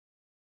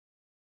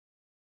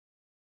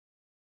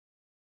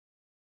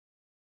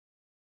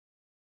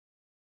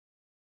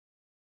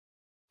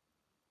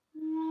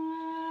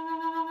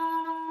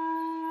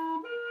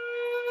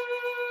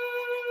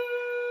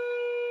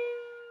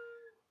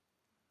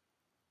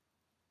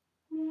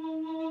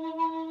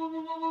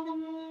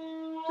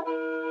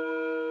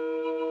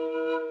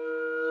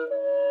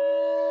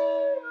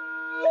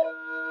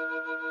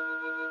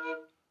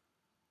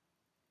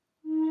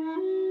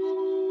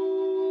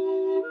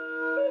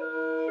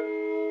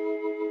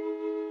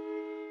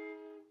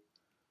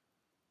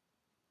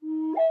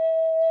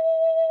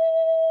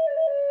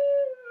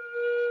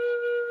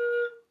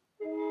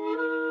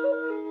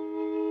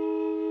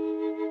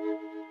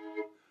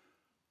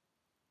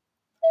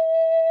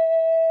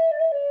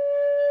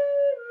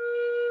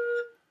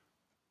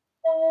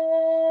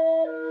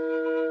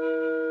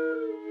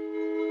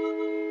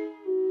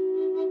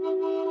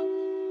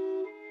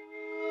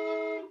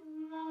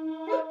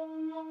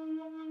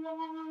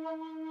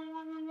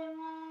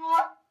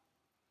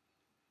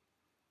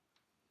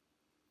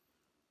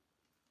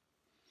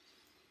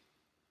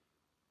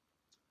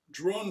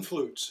Drone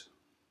flutes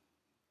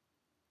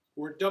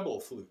or double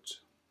flutes.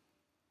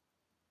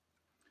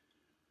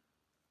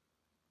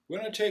 We're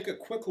going to take a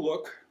quick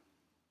look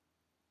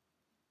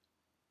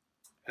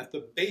at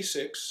the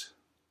basics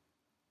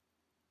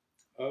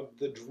of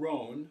the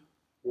drone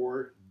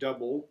or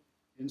double,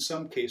 in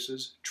some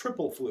cases,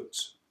 triple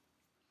flutes.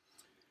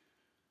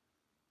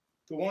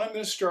 The one I'm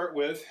going to start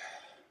with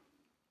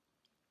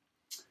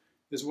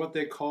is what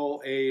they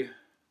call a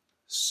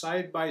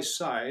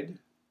side-by-side,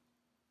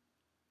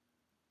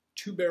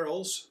 two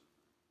barrels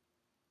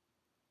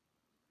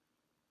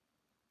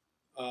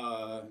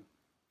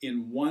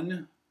in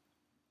one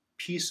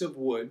piece of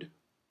wood,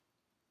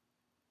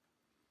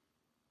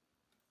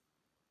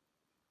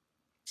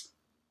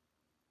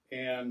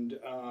 and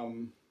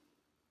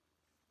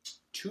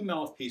two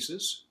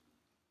mouthpieces,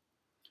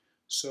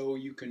 so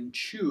you can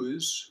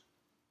choose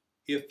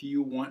if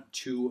you want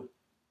to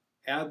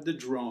add the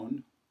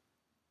drone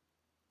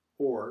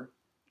or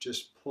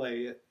just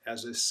play it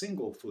as a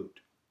single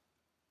flute.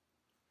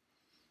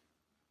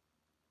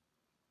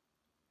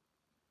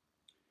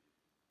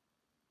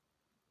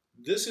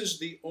 This is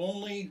the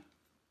only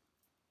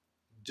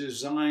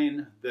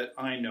design that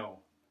I know.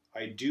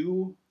 I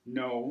do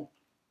know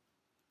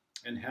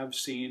and have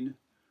seen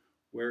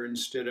where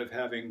instead of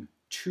having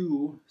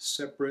two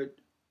separate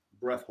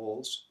breath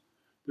holes,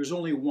 there's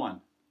only one.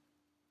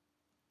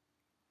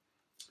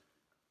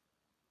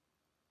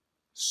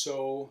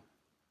 So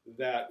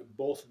that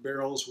both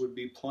barrels would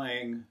be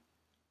playing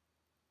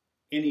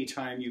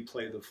anytime you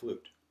play the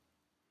flute.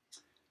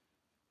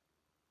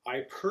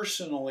 I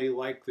personally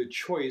like the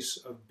choice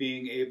of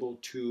being able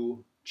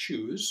to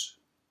choose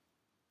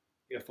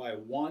if I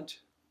want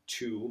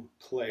to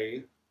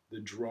play the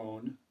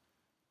drone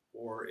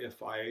or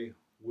if I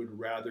would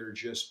rather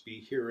just be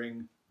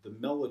hearing the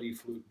melody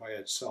flute by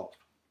itself.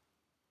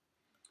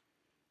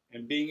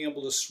 And being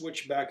able to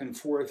switch back and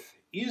forth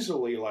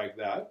easily like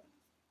that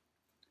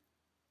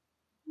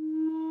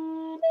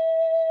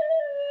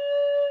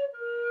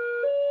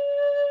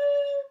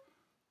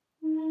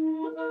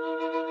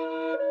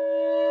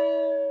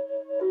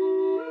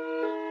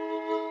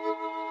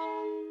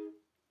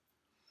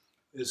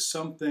is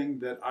something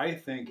that I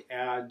think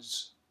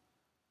adds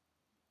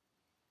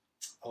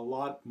a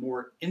lot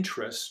more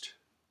interest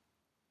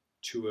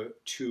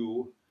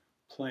to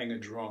playing a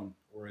drone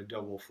or a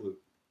double flute.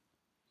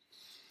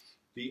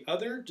 The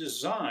other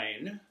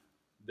design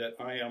that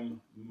I am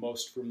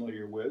most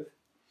familiar with,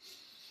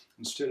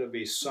 instead of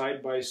a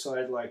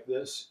side-by-side like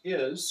this,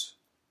 is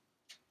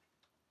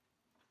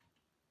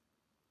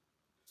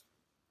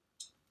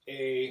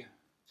a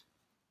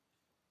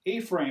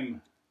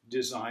A-frame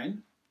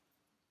design.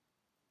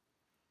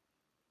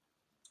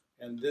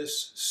 And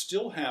this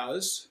still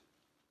has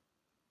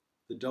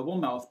the double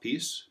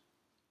mouthpiece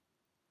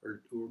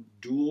or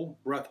dual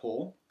breath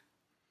hole.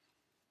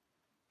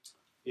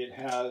 It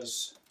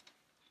has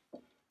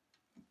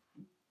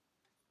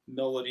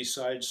melody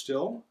side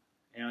still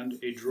and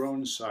a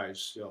drone side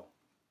still.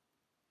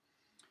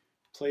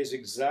 Plays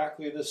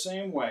exactly the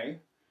same way,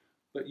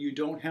 but you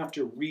don't have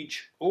to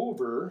reach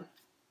over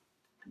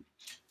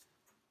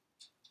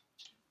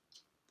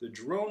the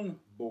drone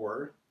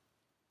bore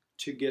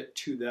to get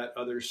to that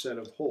other set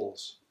of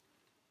holes.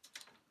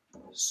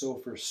 So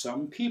for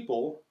some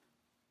people,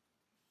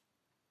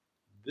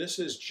 this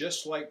is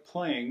just like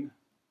playing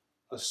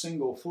a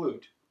single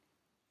flute.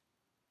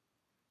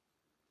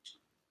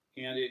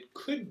 And it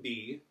could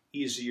be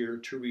easier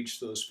to reach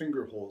those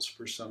finger holes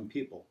for some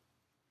people.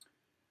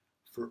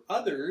 For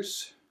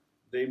others,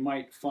 they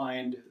might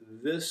find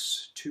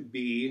this to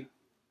be,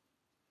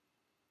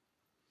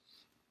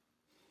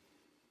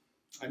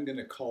 I'm going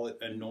to call it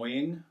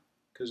annoying,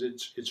 because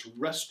it's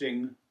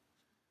resting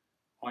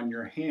on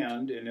your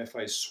hand, and if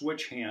I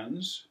switch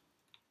hands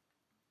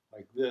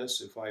like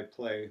this, if I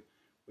play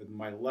with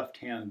my left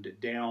hand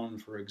down,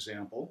 for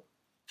example,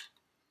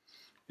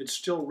 it's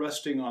still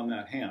resting on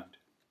that hand.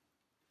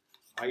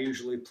 I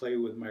usually play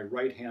with my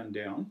right hand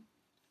down,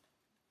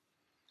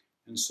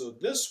 and so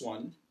this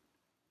one,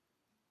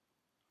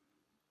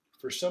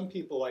 for some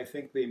people, I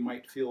think they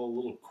might feel a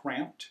little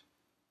cramped.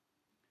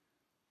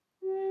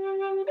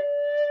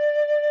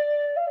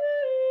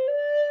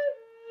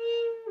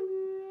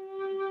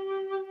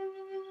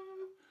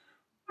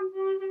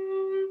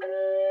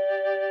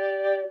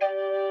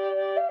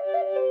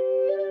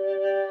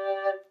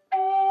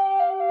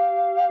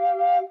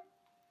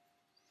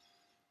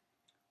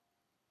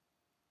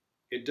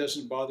 It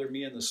doesn't bother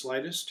me in the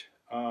slightest,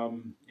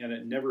 and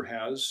it never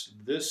has.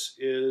 This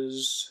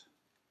is,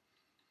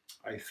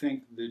 I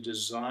think, the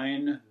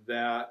design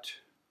that,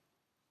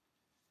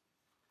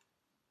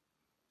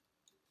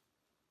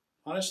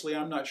 honestly,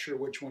 I'm not sure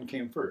which one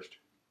came first.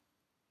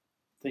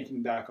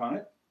 Thinking back on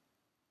it.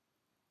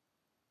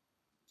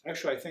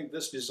 Actually, I think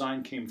this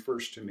design came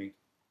first to me.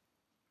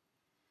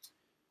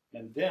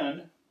 And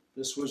then,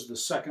 this was the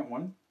second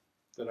one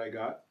that I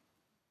got.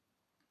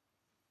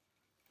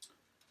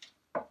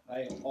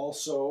 I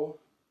also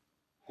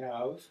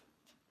have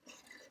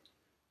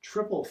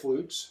triple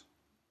flutes.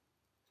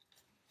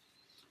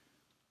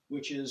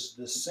 which is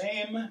the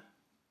same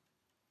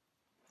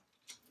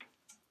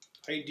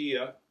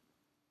idea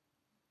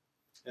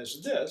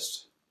as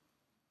this,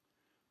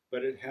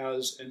 but it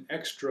has an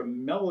extra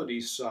melody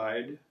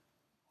side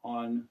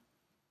on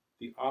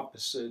the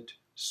opposite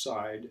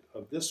side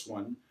of this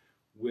one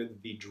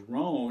with the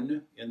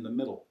drone in the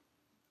middle.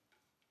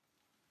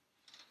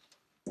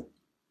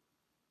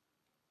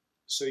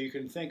 So you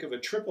can think of a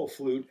triple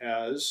flute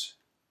as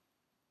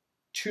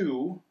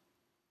two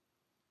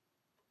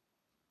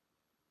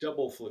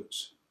double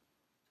flutes.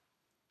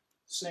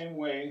 Same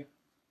way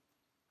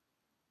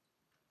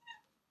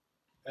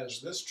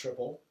as this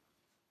triple.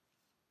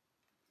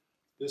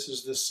 This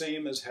is the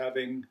same as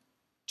having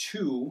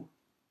two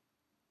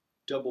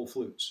double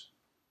flutes.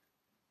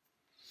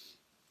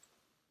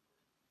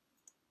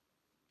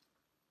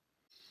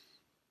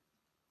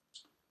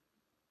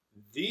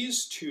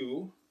 These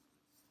two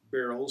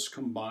barrels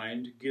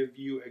combined give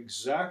you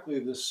exactly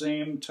the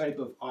same type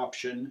of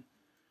option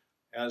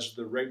as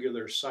the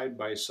regular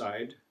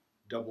side-by-side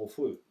double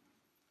flute.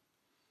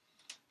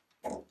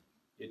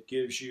 It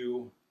gives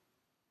you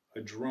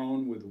a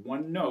drone with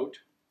one note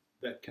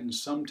that can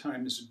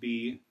sometimes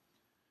be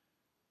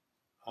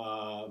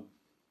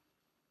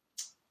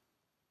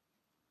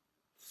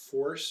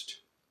forced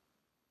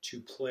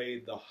to play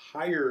the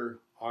higher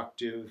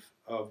octave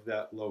of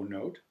that low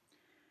note.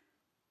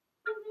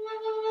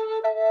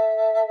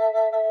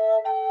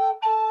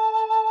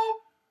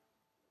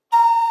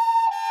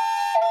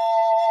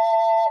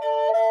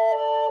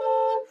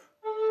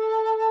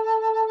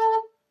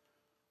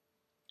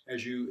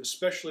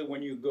 Especially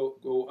when you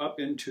go up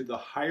into the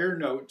higher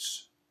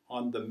notes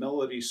on the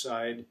melody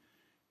side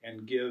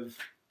and give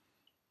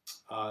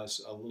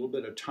us a little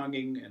bit of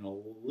tonguing and a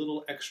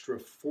little extra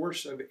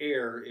force of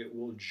air, it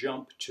will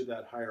jump to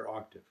that higher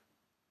octave.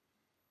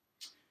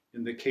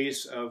 In the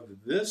case of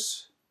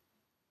this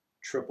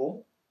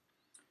triple,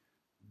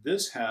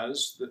 this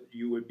has that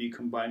you would be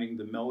combining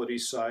the melody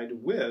side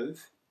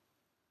with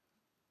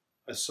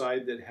a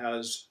side that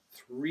has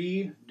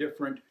three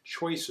different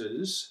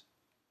choices,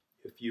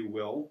 if you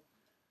will,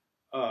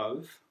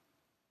 of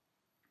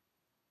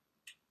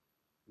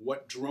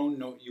what drone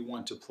note you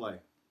want to play.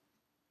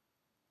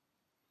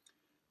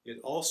 It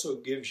also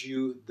gives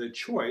you the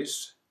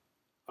choice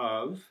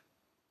of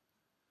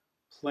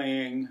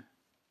playing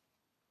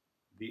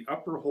the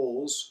upper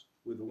holes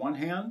with one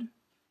hand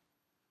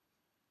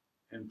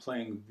and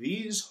playing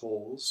these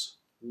holes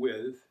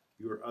with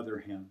your other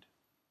hand.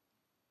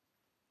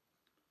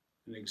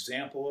 An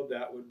example of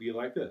that would be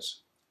like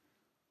this.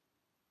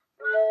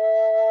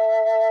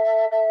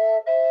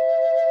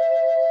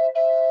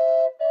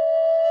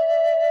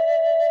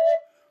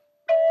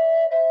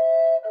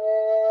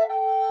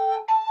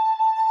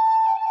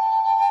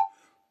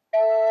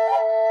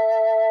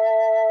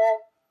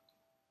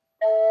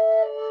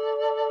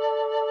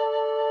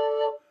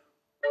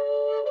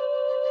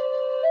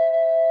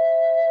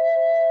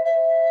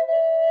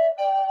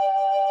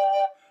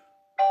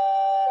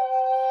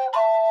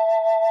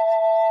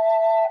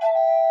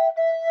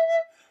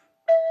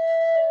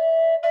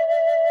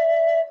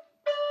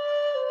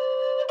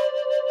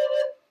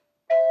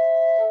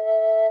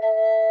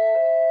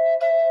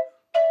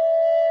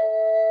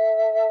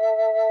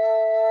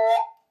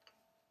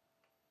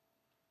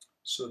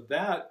 So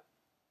that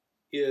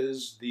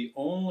is the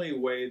only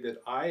way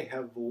that I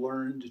have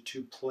learned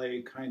to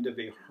play kind of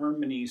a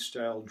harmony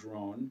style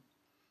drone,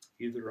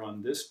 either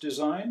on this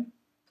design,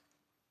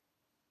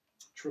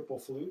 triple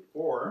flute,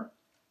 or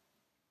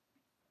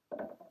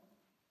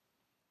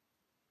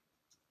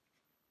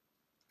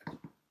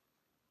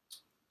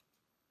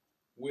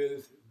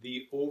with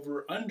the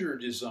over-under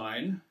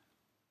design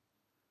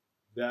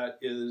that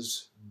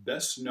is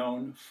best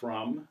known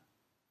from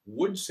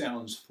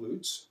Woodsounds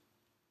Flutes.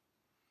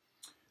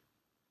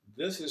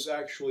 This is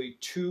actually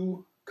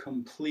two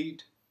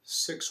complete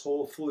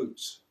 6-hole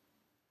flutes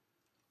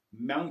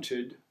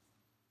mounted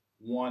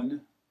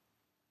one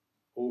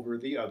over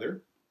the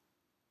other.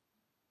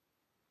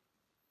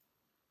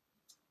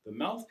 The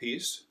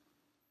mouthpiece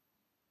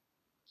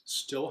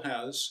still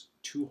has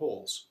 2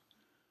 holes.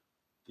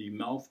 The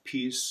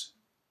mouthpiece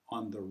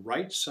on the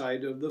right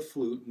side of the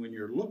flute, when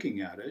you're looking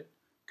at it,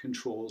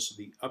 controls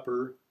the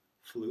upper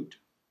flute.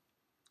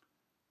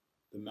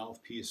 The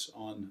mouthpiece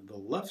on the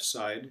left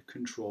side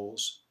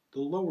controls the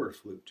lower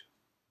flute.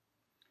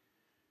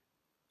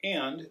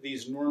 And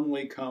these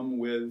normally come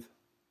with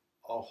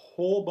a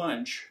whole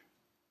bunch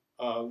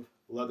of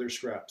leather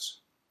straps.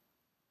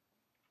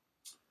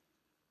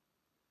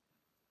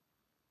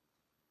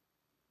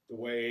 The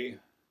way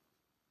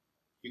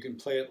you can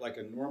play it like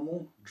a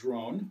normal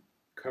drone,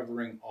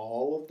 covering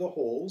all of the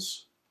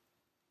holes,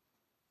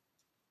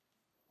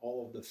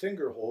 all of the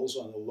finger holes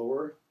on the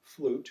lower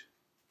flute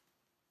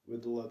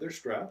with the leather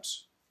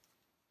straps.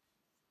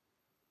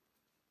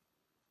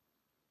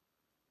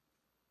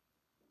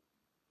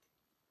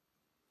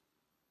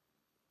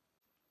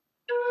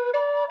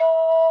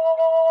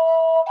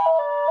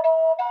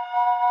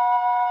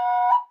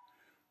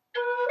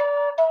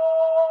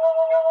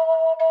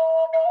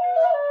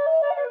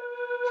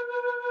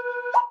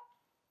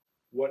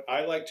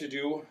 I like to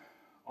do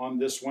on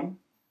this one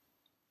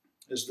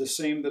is the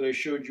same that I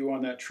showed you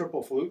on that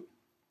triple flute,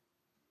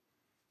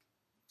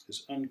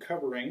 is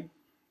uncovering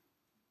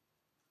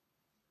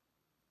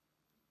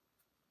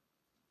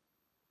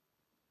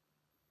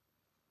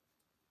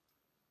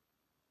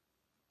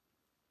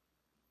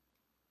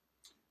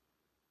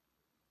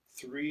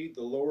the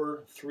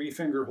lower 3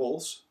 finger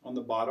holes on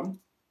the bottom.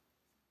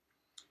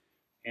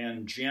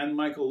 And Jan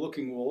Michael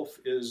Looking Wolf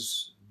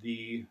is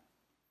the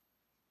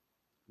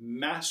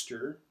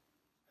master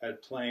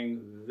at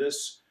playing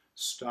this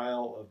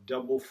style of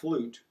double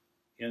flute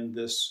in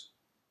this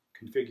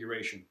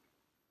configuration.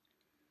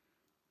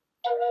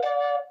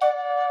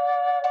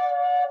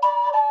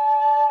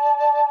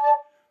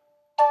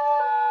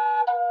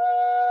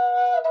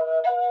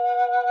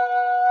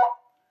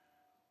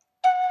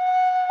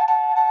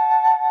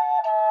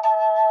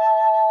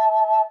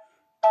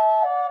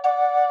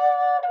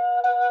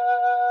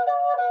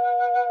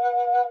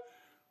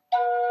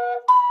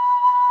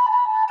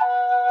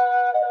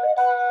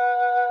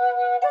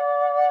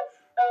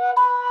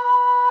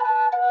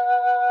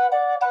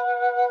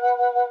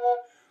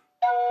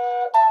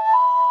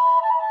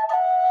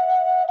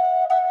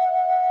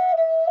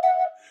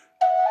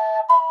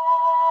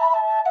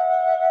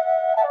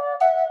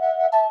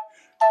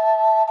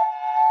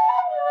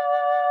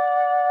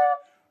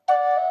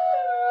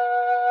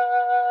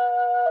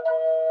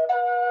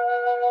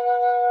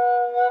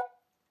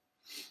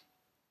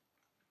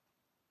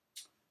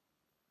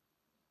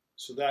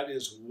 So that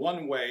is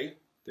one way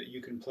that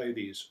you can play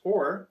these.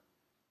 Or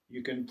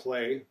you can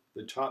play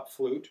the top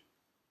flute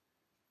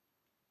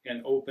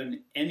and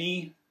open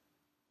any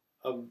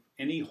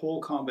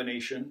hole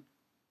combination,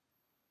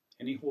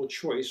 any hole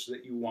choice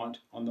that you want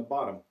on the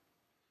bottom.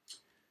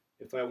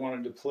 If I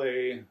wanted to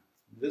play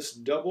this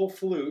double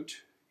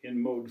flute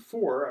in mode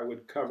 4, I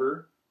would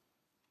cover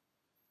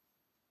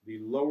the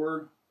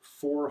lower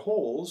 4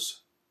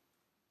 holes .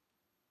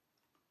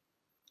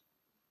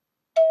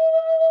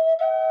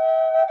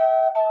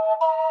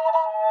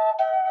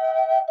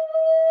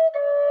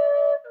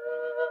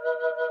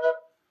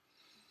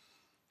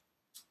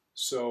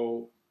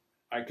 So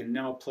I can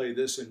now play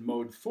this in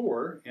mode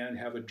 4 and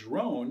have a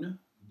drone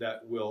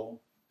that will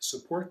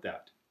support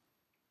that.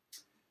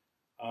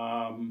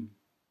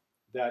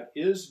 That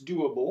is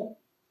doable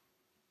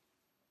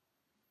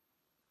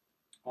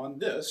on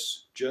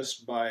this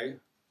just by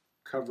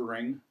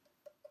covering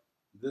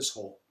this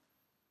hole.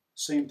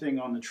 Same thing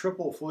on the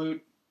triple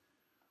flute,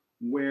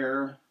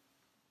 where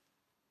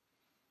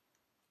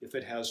if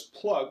it has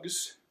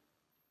plugs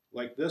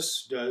like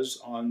this does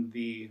on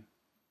the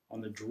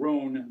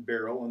drone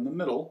barrel in the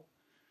middle,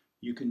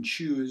 you can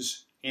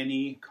choose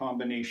any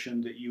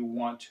combination that you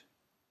want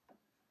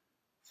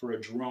for a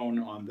drone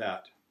on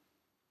that.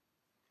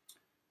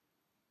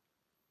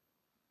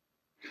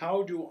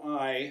 How do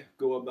I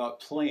go about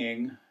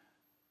playing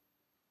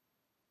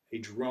a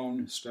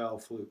drone style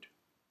flute?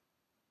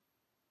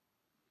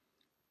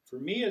 For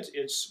me,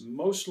 it's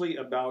mostly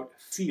about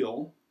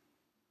feel.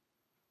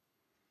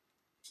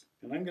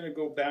 And I'm going to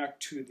go back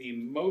to the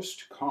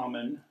most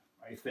common,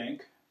 I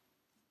think.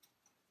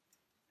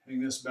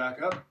 Hang this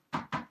back up,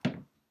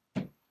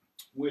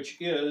 which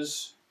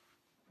is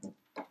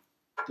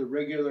the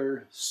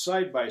regular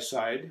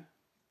side-by-side.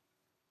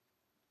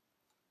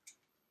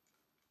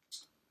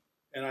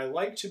 And I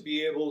like to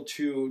be able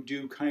to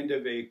do kind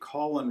of a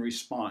call and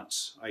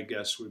response, I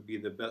guess would be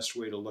the best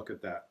way to look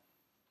at that,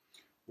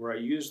 where I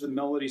use the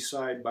melody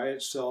side by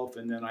itself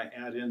and then I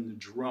add in the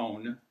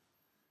drone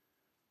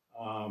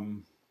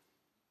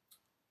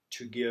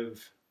to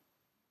give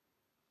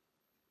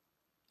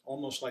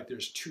almost like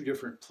there's 2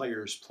 different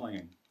players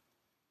playing.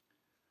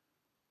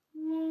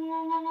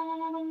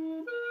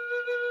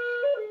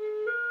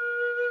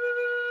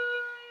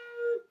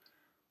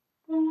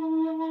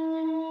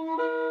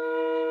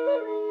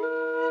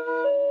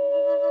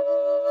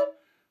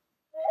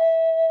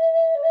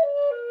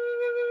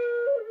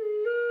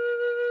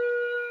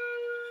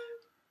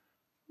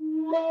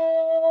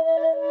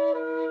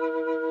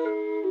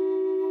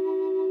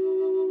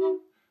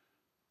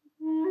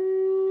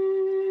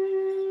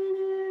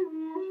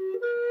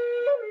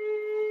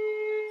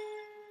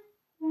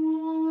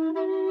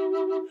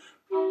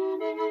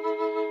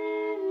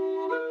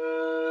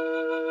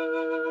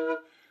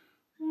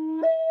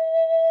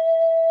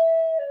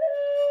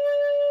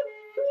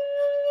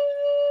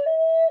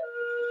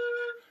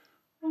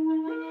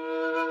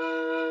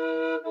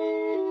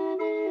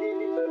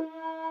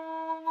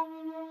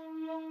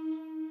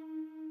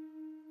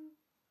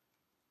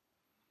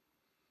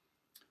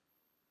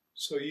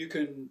 So you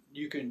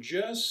can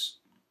just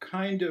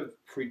kind of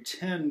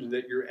pretend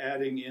that you're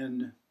adding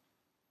in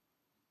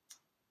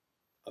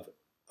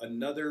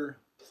another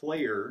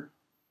player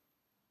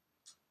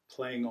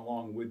playing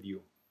along with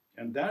you.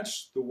 And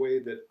that's the way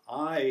that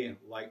I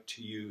like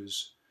to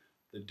use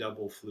the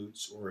double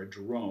flutes or a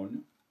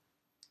drone.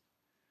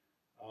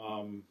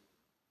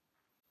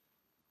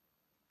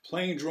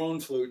 Playing drone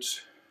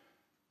flutes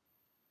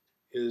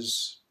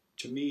is,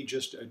 to me,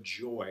 just a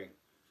joy.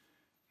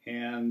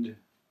 And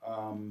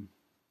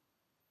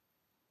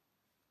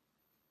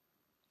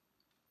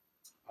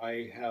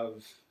I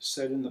have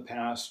said in the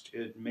past,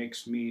 it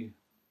makes me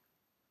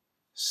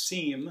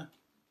seem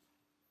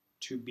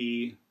to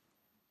be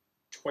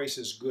twice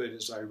as good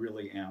as I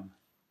really am.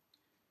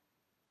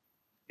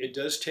 It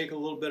does take a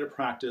little bit of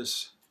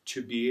practice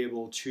to be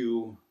able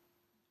to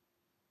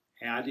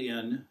add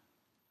in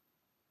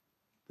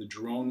the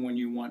drone when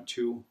you want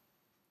to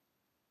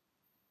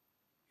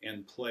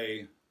and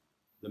play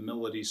the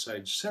melody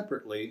side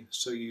separately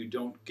so you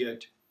don't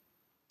get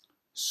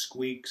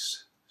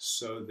squeaks,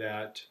 so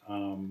that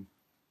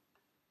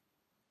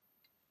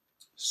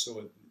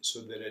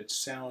so that it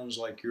sounds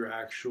like you're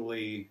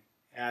actually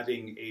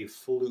adding a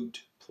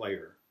flute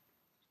player.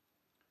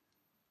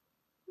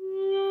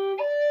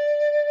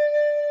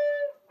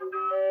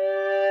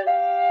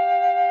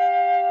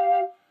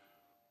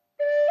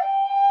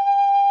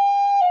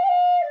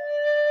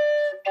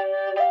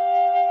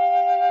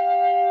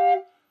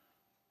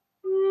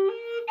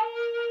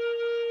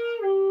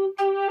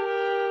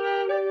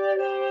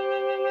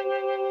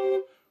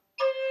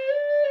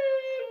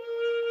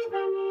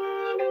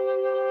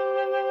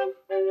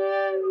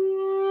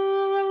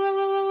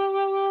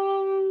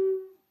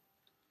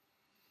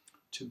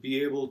 To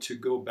be able to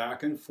go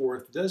back and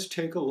forth does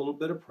take a little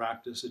bit of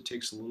practice. It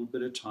takes a little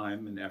bit of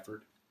time and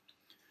effort.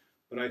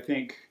 But I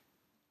think,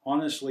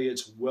 honestly,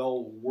 it's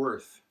well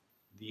worth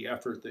the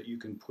effort that you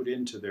can put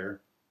into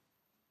there.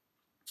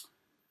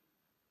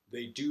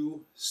 They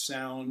do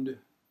sound,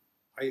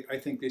 I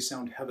think they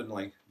sound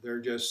heavenly.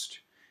 They're just,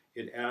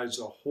 it adds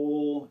a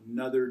whole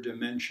nother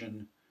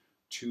dimension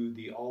to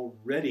the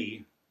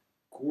already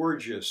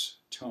gorgeous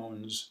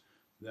tones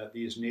that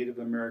these Native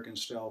American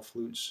style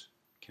flutes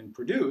can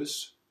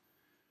produce.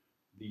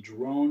 The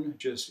drone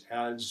just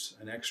adds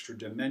an extra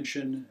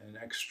dimension, an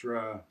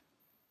extra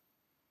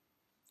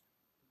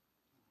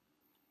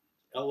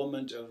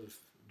element of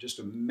just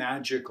a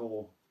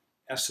magical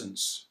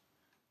essence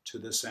to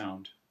the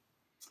sound.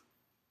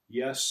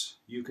 Yes,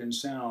 you can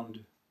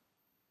sound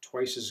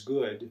twice as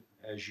good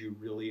as you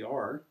really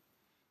are,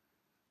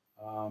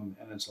 and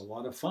it's a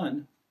lot of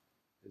fun.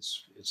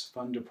 It's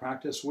fun to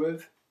practice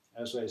with.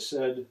 As I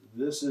said,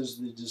 this is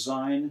the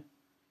design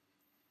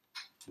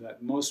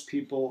that most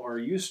people are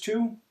used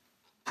to.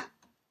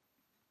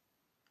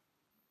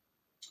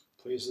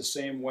 Plays the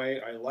same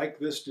way. I like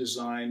this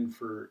design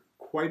for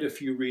quite a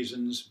few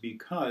reasons,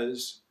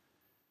 because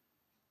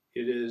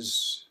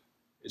it's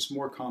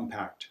more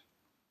compact.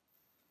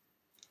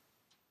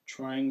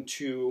 Trying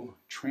to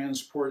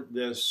transport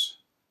this,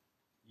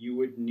 you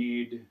would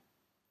need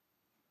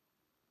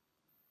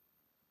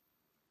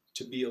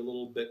to be a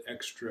little bit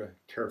extra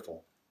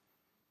careful.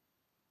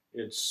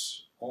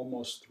 It's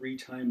almost 3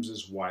 times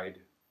as wide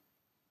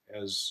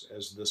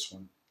as this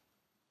one.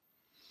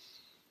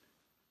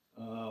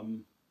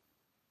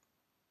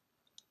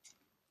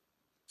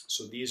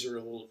 So these are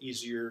a little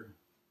easier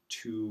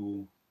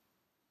to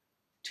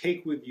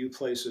take with you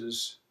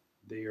places.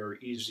 They are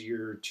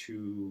easier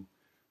to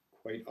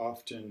quite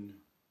often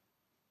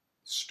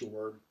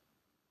store.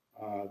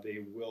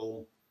 They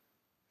will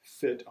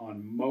fit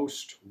on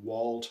most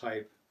wall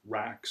type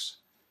racks.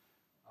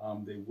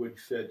 They would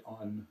fit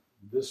on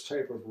this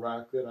type of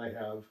rack that I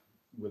have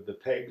with the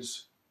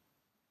pegs.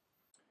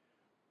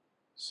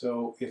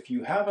 So if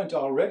you haven't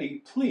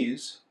already,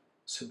 please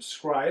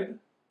subscribe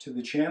to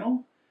the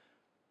channel.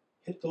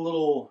 Hit the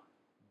little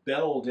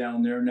bell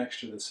down there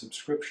next to the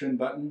subscription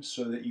button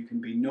so that you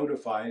can be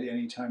notified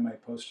anytime I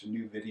post a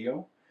new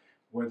video,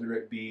 whether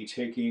it be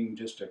taking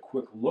just a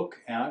quick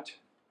look at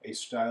a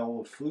style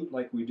of flute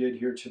like we did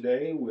here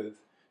today with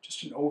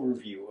just an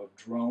overview of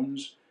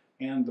drones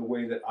and the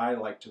way that I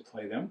like to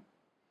play them.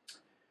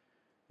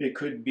 It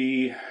could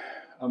be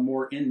a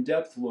more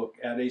in-depth look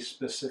at a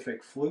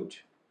specific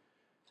flute.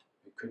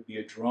 It could be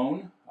a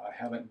drone. I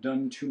haven't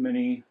done too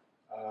many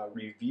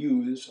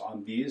reviews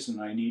on these, and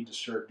I need to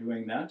start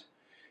doing that.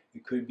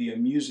 It could be a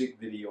music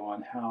video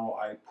on how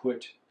I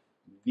put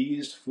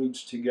these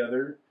flutes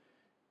together,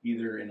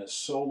 either in a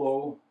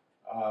solo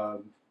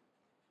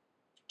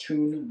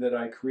tune that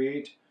I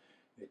create.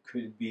 It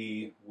could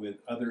be with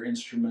other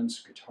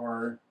instruments,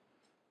 guitar,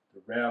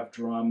 the rav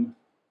drum,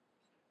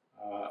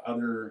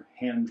 other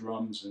hand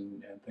drums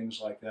and things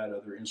like that,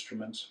 other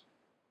instruments.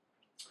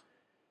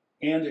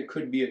 And it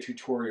could be a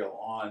tutorial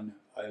on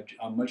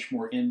a much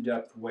more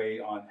in-depth way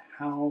on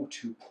how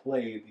to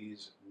play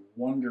these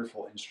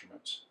wonderful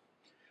instruments.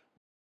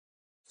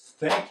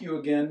 Thank you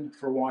again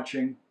for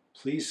watching.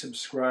 Please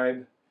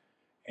subscribe,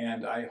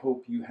 and I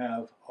hope you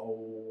have a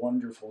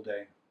wonderful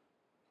day.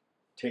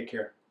 Take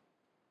care.